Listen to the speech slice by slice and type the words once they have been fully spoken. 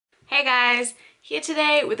Hey guys, here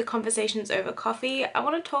today with the Conversations Over Coffee. I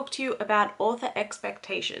want to talk to you about author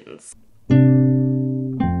expectations.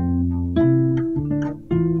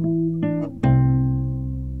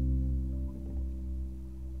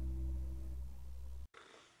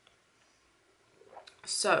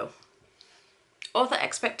 So, author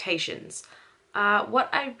expectations. What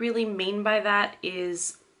I really mean by that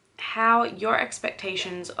is how your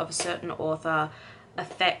expectations of a certain author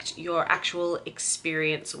affect your actual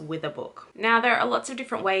experience with a book. Now, there are lots of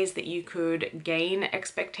different ways that you could gain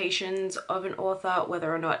expectations of an author,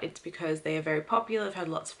 whether or not it's because they are very popular, I've heard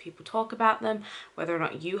lots of people talk about them, whether or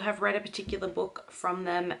not you have read a particular book from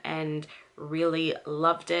them and really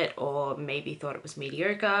loved it or maybe thought it was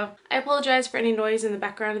mediocre. I apologize for any noise in the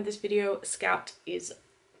background of this video. Scout is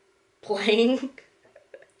playing.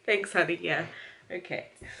 Thanks, honey. Yeah, okay.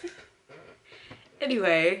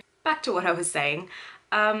 Anyway, back to what I was saying.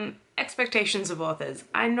 Expectations of authors.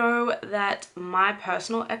 I know that my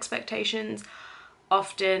personal expectations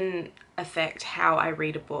often affect how I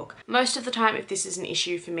read a book. Most of the time, if this is an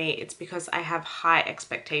issue for me, it's because I have high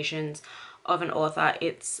expectations of an author.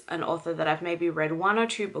 It's an author that I've maybe read one or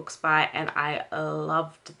two books by and I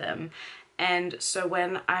loved them. And so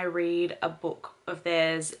when I read a book of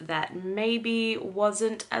theirs that maybe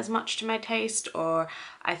wasn't as much to my taste or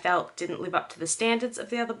I felt didn't live up to the standards of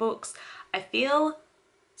the other books, I feel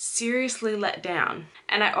seriously let down.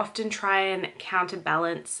 And I often try and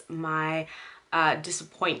counterbalance my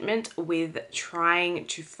disappointment with trying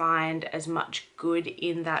to find as much good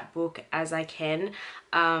in that book as I can.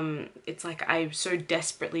 It's like I so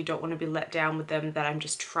desperately don't want to be let down with them that I'm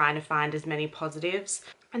just trying to find as many positives.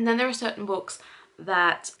 And then there are certain books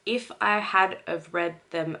that if I had have read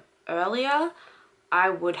them earlier, I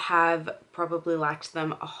would have probably liked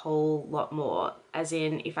them a whole lot more. As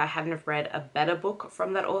in, if I hadn't have read a better book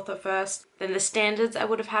from that author first, then the standards I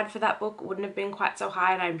would have had for that book wouldn't have been quite so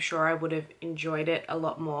high and I'm sure I would have enjoyed it a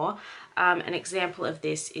lot more. An example of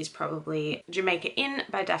this is probably Jamaica Inn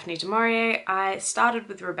by Daphne du Maurier. I started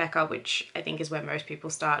with Rebecca, which I think is where most people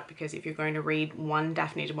start because if you're going to read one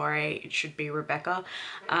Daphne du Maurier, it should be Rebecca.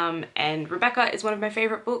 And Rebecca is one of my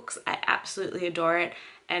favorite books. I absolutely adore it.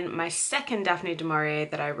 And my second Daphne du Maurier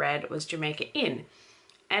that I read was Jamaica Inn.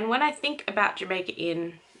 And when I think about Jamaica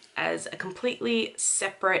Inn as a completely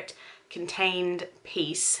separate, contained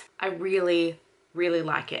piece, I really, really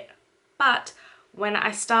like it. But when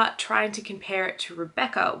I start trying to compare it to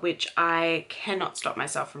Rebecca, which I cannot stop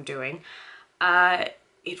myself from doing,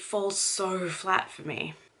 it falls so flat for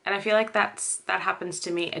me. And I feel like that happens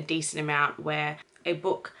to me a decent amount where a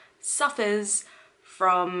book suffers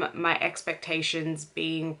from my expectations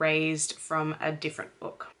being raised from a different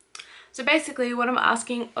book. So basically what I'm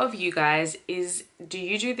asking of you guys is, do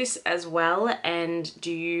you do this as well? And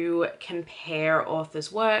do you compare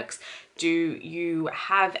authors' works? Do you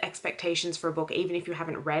have expectations for a book even if you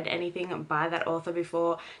haven't read anything by that author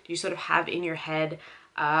before? Do you sort of have in your head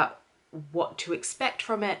what to expect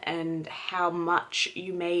from it and how much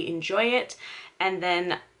you may enjoy it? And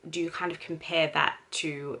then do you kind of compare that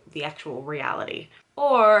to the actual reality?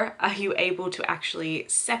 Or are you able to actually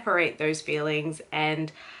separate those feelings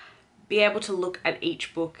and be able to look at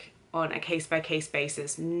each book on a case-by-case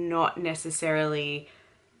basis, not necessarily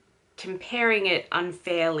comparing it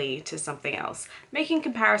unfairly to something else? Making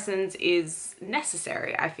comparisons is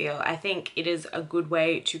necessary, I feel. I think it is a good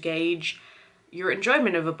way to gauge your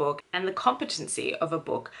enjoyment of a book and the competency of a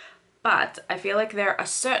book. But I feel like there are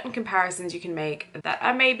certain comparisons you can make that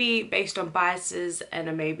are maybe based on biases and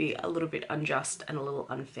are maybe a little bit unjust and a little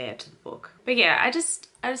unfair to the book. But yeah, I just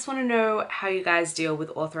want to know how you guys deal with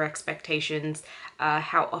author expectations,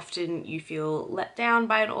 how often you feel let down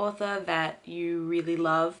by an author that you really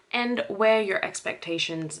love, and where your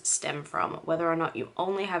expectations stem from, whether or not you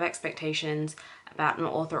only have expectations about an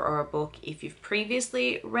author or a book if you've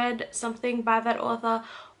previously read something by that author,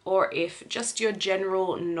 or if just your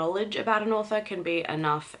general knowledge about an author can be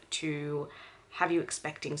enough to have you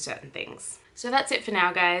expecting certain things. So that's it for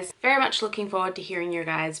now, guys. Very much looking forward to hearing your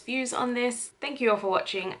guys' views on this. Thank you all for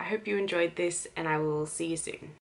watching. I hope you enjoyed this and I will see you soon.